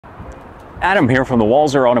Adam here from the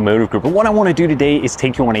Walser Automotive Group, and what I want to do today is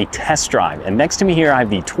take you on a test drive. And next to me here I have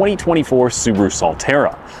the 2024 Subaru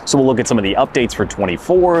Solterra. So we'll look at some of the updates for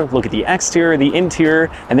 24, look at the exterior, the interior,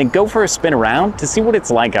 and then go for a spin around to see what it's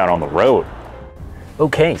like out on the road.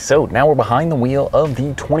 Okay, so now we're behind the wheel of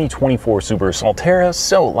the 2024 Subaru Solterra.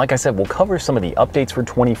 So like I said, we'll cover some of the updates for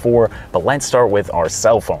 24, but let's start with our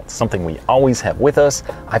cell phones, something we always have with us.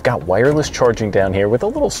 I've got wireless charging down here with a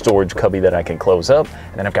little storage cubby that I can close up,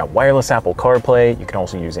 and then I've got wireless Apple CarPlay. You can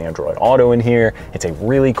also use Android Auto in here. It's a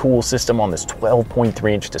really cool system on this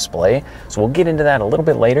 12.3-inch display. So we'll get into that a little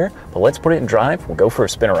bit later, but let's put it in drive. We'll go for a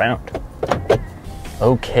spin around.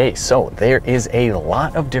 Okay, so there is a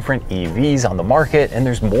lot of different EVs on the market, and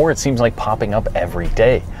there's more, it seems like, popping up every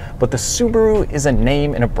day. But the Subaru is a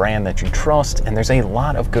name and a brand that you trust, and there's a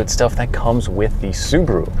lot of good stuff that comes with the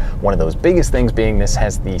Subaru. One of those biggest things being this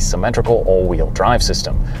has the symmetrical all-wheel drive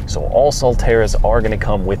system. So all Solterras are going to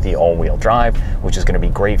come with the all-wheel drive, which is going to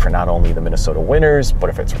be great for not only the Minnesota winters, but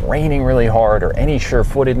if it's raining really hard or any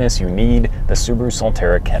sure-footedness you need, the Subaru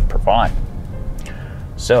Solterra can provide.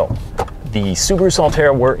 So, the Subaru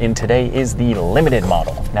Solterra we're in today is the Limited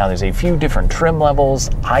model. Now there's a few different trim levels.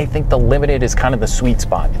 I think the Limited is kind of the sweet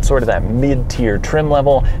spot. It's sort of that mid-tier trim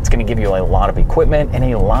level. It's going to give you a lot of equipment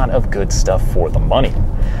and a lot of good stuff for the money.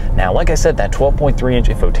 Now, like I said, that 12.3-inch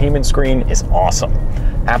infotainment screen is awesome.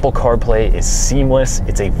 Apple CarPlay is seamless.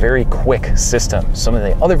 It's a very quick system. Some of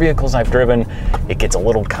the other vehicles I've driven, it gets a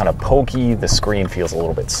little kind of pokey. The screen feels a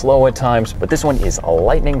little bit slow at times, but this one is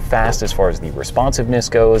lightning fast as far as the responsiveness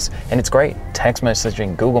goes, and it's great. Text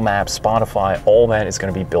messaging, Google Maps, Spotify, all that is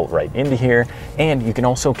going to be built right into here. And you can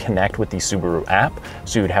also connect with the Subaru app.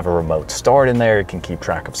 So you'd have a remote start in there. It can keep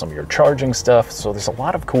track of some of your charging stuff. So there's a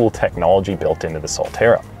lot of cool technology built into the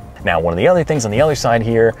Solterra. Now, one of the other things on the other side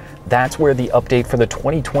here, that's where the update for the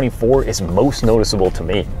 2024 is most noticeable to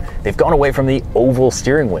me. They've gone away from the oval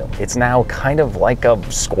steering wheel. It's now kind of like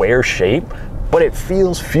a square shape, but it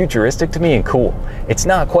feels futuristic to me and cool. It's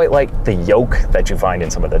not quite like the yoke that you find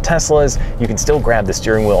in some of the Teslas. You can still grab the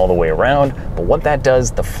steering wheel all the way around, but what that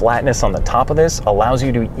does, the flatness on the top of this allows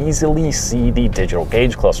you to easily see the digital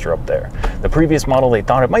gauge cluster up there. The previous model, they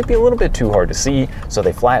thought it might be a little bit too hard to see, so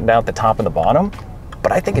they flattened out the top and the bottom,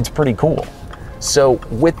 but I think it's pretty cool. So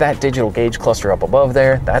with that digital gauge cluster up above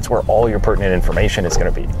there, that's where all your pertinent information is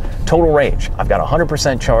going to be. Total range, I've got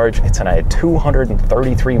 100% charge. It's at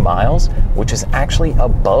 233 miles, which is actually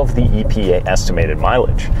above the EPA estimated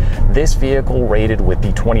mileage. This vehicle rated with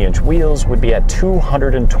the 20-inch wheels would be at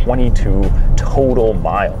 222 total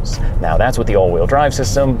miles. Now that's with the all-wheel drive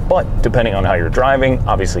system, but depending on how you're driving,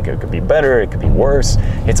 obviously it could be better, it could be worse.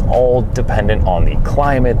 It's all dependent on the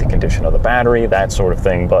climate, the condition of the battery, that sort of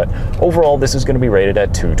thing. But overall, this is going to be rated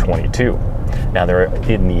at 222. Now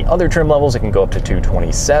in the other trim levels, it can go up to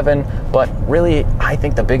 227, but really I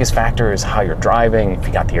think the biggest factor is how you're driving. If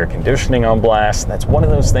you got the air conditioning on blast, that's one of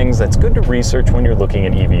those things that's good to research when you're looking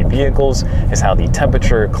at EV vehicles, is how the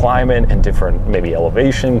temperature, climate, and different maybe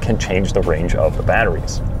elevation can change the range of the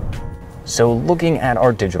batteries. So looking at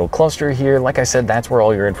our digital cluster here, like I said, that's where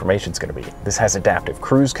all your information is going to be. This has adaptive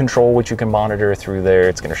cruise control, which you can monitor through there.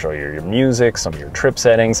 It's going to show you your music, some of your trip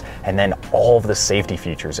settings, and then all of the safety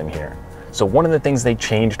features in here. So one of the things they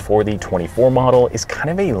changed for the 24 model is kind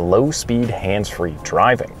of a low-speed hands-free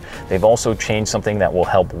driving. They've also changed something that will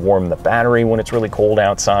help warm the battery when it's really cold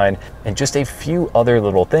outside, and just a few other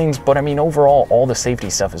little things. But I mean, overall, all the safety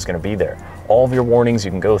stuff is going to be there. All of your warnings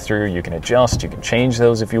you can go through, you can adjust, you can change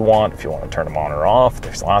those if you want to turn them on or off.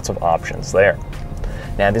 There's lots of options there.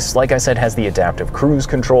 Now this, like I said, has the adaptive cruise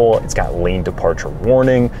control. It's got lane departure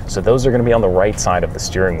warning. So those are going to be on the right side of the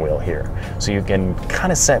steering wheel here. So you can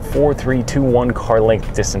kind of set 4, 3, 2, 1 car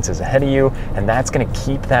length distances ahead of you, and that's going to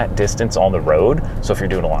keep that distance on the road. So if you're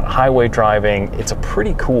doing a lot of highway driving, it's a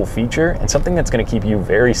pretty cool feature and something that's going to keep you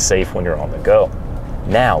very safe when you're on the go.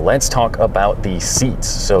 Now let's talk about the seats.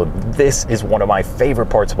 So this is one of my favorite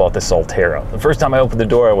parts about the Solterra. The first time I opened the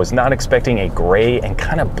door, I was not expecting a gray and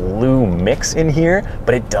kind of blue mix in here,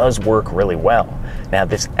 but it does work really well. Now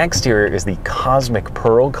this exterior is the cosmic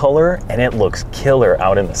pearl color, and it looks killer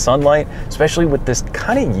out in the sunlight, especially with this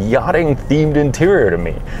kind of yachting themed interior to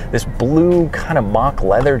me. This blue kind of mock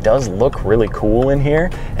leather does look really cool in here,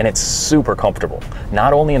 and it's super comfortable.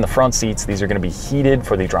 Not only in the front seats, these are going to be heated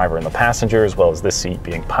for the driver and the passenger, as well as this seat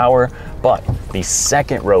being power, but the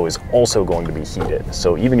second row is also going to be heated.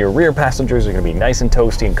 So even your rear passengers are going to be nice and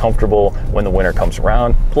toasty and comfortable when the winter comes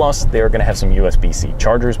around. Plus, they're going to have some USB-C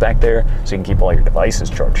chargers back there, so you can keep all your devices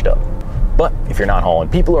charged up. But if you're not hauling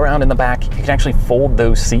people around in the back, you can actually fold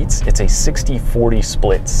those seats. It's a 60-40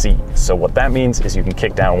 split seat. So what that means is you can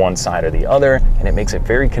kick down one side or the other, and it makes it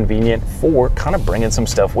very convenient for kind of bringing some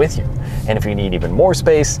stuff with you. And if you need even more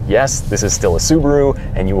space, yes, this is still a Subaru,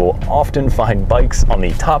 and you will often find bikes on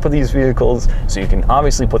the top of these vehicles. So you can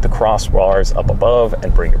obviously put the crossbars up above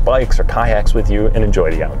and bring your bikes or kayaks with you and enjoy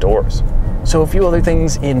the outdoors. So a few other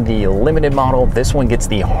things in the limited model. This one gets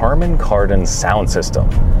the Harman Kardon sound system.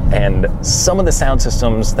 And some of the sound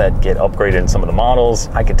systems that get upgraded in some of the models,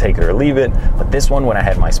 I could take it or leave it. But this one, when I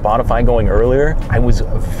had my Spotify going earlier, I was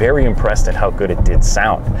very impressed at how good it did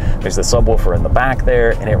sound. There's the subwoofer in the back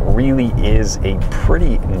there, and it really is a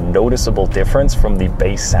pretty noticeable difference from the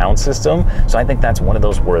base sound system. So I think that's one of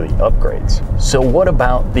those worthy upgrades. So what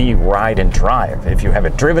about the ride and drive? If you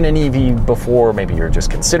haven't driven an EV before, maybe you're just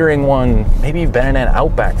considering one, maybe you've been in an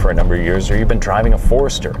Outback for a number of years, or you've been driving a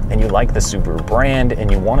Forester and you like the Subaru brand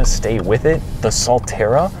and you want to stay with it, the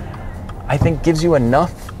Solterra, I think, gives you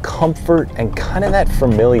enough comfort and kind of that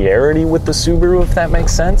familiarity with the Subaru, if that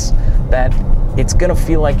makes sense, that it's gonna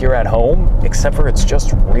feel like you're at home, except for it's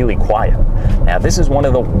just really quiet. Now, this is one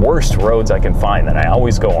of the worst roads I can find that I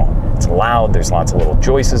always go on. It's loud, there's lots of little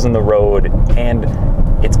joists in the road, and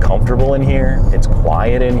it's comfortable in here, it's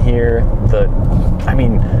quiet in here. I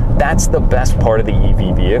mean, that's the best part of the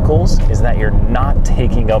EV vehicles, is that you're not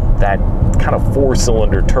taking up that kind of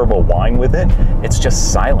 4-cylinder turbo whine with it. It's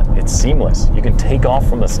just silent, it's seamless. You can take off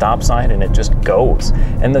from the stop sign and it just goes.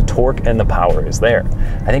 And the torque and the power is there.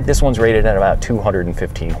 I think this one's rated at about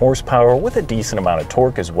 215 horsepower with a decent amount of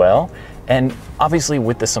torque as well. And obviously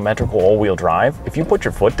with the symmetrical all-wheel drive, if you put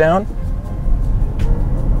your foot down,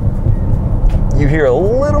 you hear a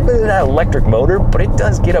little bit of that electric motor, but it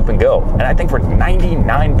does get up and go. And I think for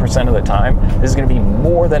 99% of the time, this is gonna be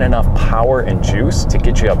more than enough power and juice to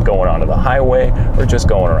get you up going onto the highway or just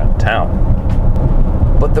going around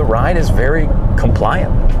town. But the ride is very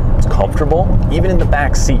compliant. It's comfortable, even in the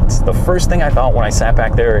back seats. The first thing I thought when I sat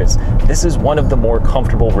back there is, this is one of the more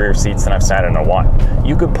comfortable rear seats that I've sat in a while.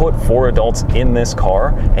 You could put 4 adults in this car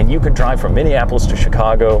and you could drive from Minneapolis to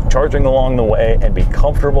Chicago, charging along the way, and be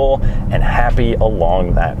comfortable and happy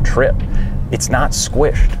along that trip. It's not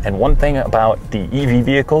squished. And one thing about the EV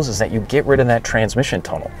vehicles is that you get rid of that transmission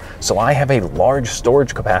tunnel. So I have a large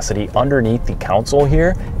storage capacity underneath the console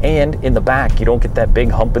here, and in the back, you don't get that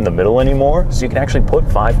big hump in the middle anymore. So you can actually put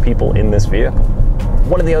 5 people in this vehicle.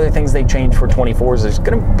 One of the other things they changed for 24s is there's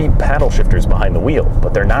gonna be paddle shifters behind the wheel,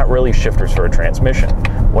 but they're not really shifters for a transmission.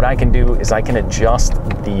 What I can do is I can adjust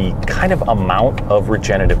the kind of amount of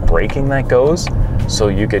regenerative braking that goes, so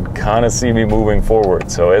you could kind of see me moving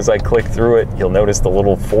forward. So as I click through it, you'll notice the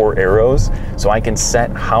little 4 arrows. So I can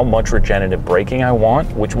set how much regenerative braking I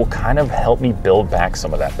want, which will kind of help me build back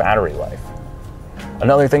some of that battery life.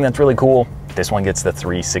 Another thing that's really cool, this one gets the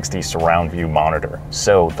 360 surround view monitor.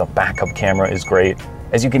 So the backup camera is great.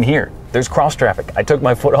 As you can hear, there's cross traffic. I took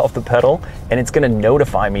my foot off the pedal and it's gonna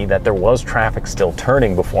notify me that there was traffic still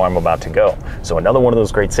turning before I'm about to go. So another one of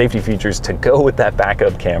those great safety features to go with that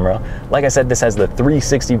backup camera. Like I said, this has the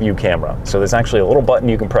 360 view camera. So there's actually a little button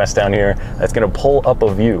you can press down here that's gonna pull up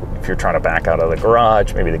a view. If you're trying to back out of the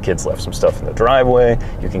garage, maybe the kids left some stuff in the driveway,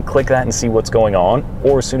 you can click that and see what's going on.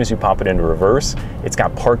 Or as soon as you pop it into reverse, it's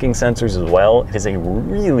got parking sensors as well. It is a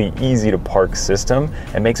really easy to park system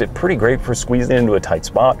and makes it pretty great for squeezing into a tight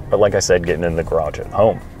spot, or like I said, getting in the garage at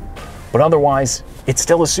home. But otherwise, it's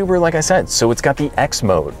still a Subaru, like I said. So it's got the X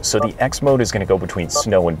mode. So the X mode is gonna go between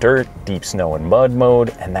snow and dirt, deep snow and mud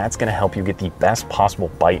mode, and that's gonna help you get the best possible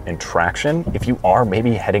bite and traction. If you are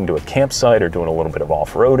maybe heading to a campsite or doing a little bit of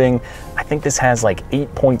off-roading, I think this has like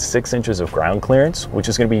 8.6 inches of ground clearance, which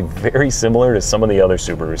is gonna be very similar to some of the other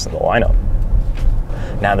Subarus in the lineup.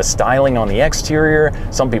 Now the styling on the exterior,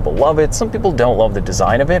 some people love it, some people don't love the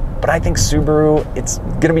design of it, but I think Subaru, it's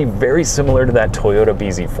gonna be very similar to that Toyota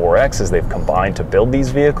BZ4X as they've combined to build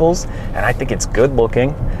these vehicles, and I think it's good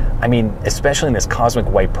looking. I mean, especially in this cosmic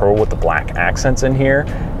white pearl with the black accents in here,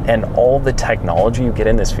 and all the technology you get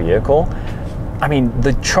in this vehicle. I mean,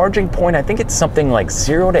 the charging point, I think it's something like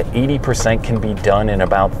 0 to 80% can be done in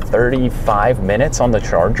about 35 minutes on the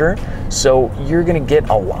charger. So you're gonna get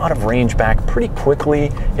a lot of range back pretty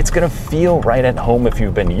quickly. It's gonna feel right at home if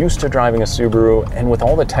you've been used to driving a Subaru, and with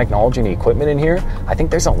all the technology and the equipment in here, I think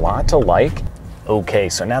there's a lot to like. Okay,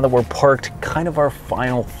 so now that we're parked, kind of our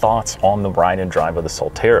final thoughts on the ride and drive of the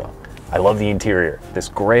Solterra. I love the interior. This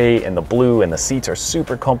gray and the blue and the seats are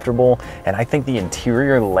super comfortable, and I think the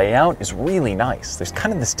interior layout is really nice. There's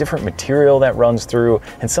kind of this different material that runs through,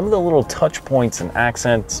 and some of the little touch points and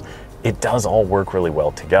accents, it does all work really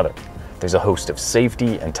well together. There's a host of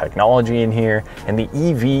safety and technology in here, and the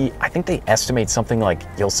EV, I think they estimate something like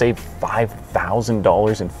you'll save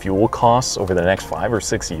 $5,000 in fuel costs over the next 5 or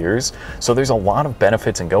 6 years. So there's a lot of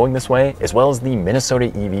benefits in going this way, as well as the Minnesota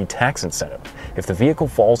EV tax incentive. If the vehicle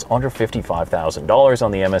falls under $55,000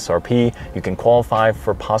 on the MSRP, you can qualify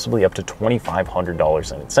for possibly up to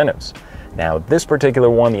 $2,500 in incentives. Now, this particular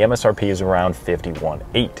one, the MSRP is around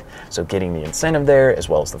 $51,800. So getting the incentive there, as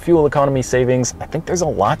well as the fuel economy savings, I think there's a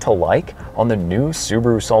lot to like on the new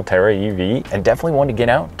Subaru Solterra EV, and definitely one to get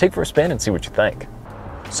out, take for a spin and see what you think.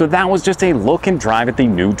 So that was just a look and drive at the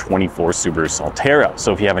new 24 Subaru Solterra.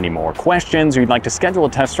 So if you have any more questions or you'd like to schedule a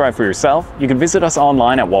test drive for yourself, you can visit us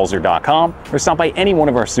online at walser.com or stop by any one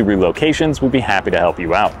of our Subaru locations. We'll be happy to help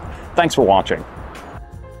you out. Thanks for watching.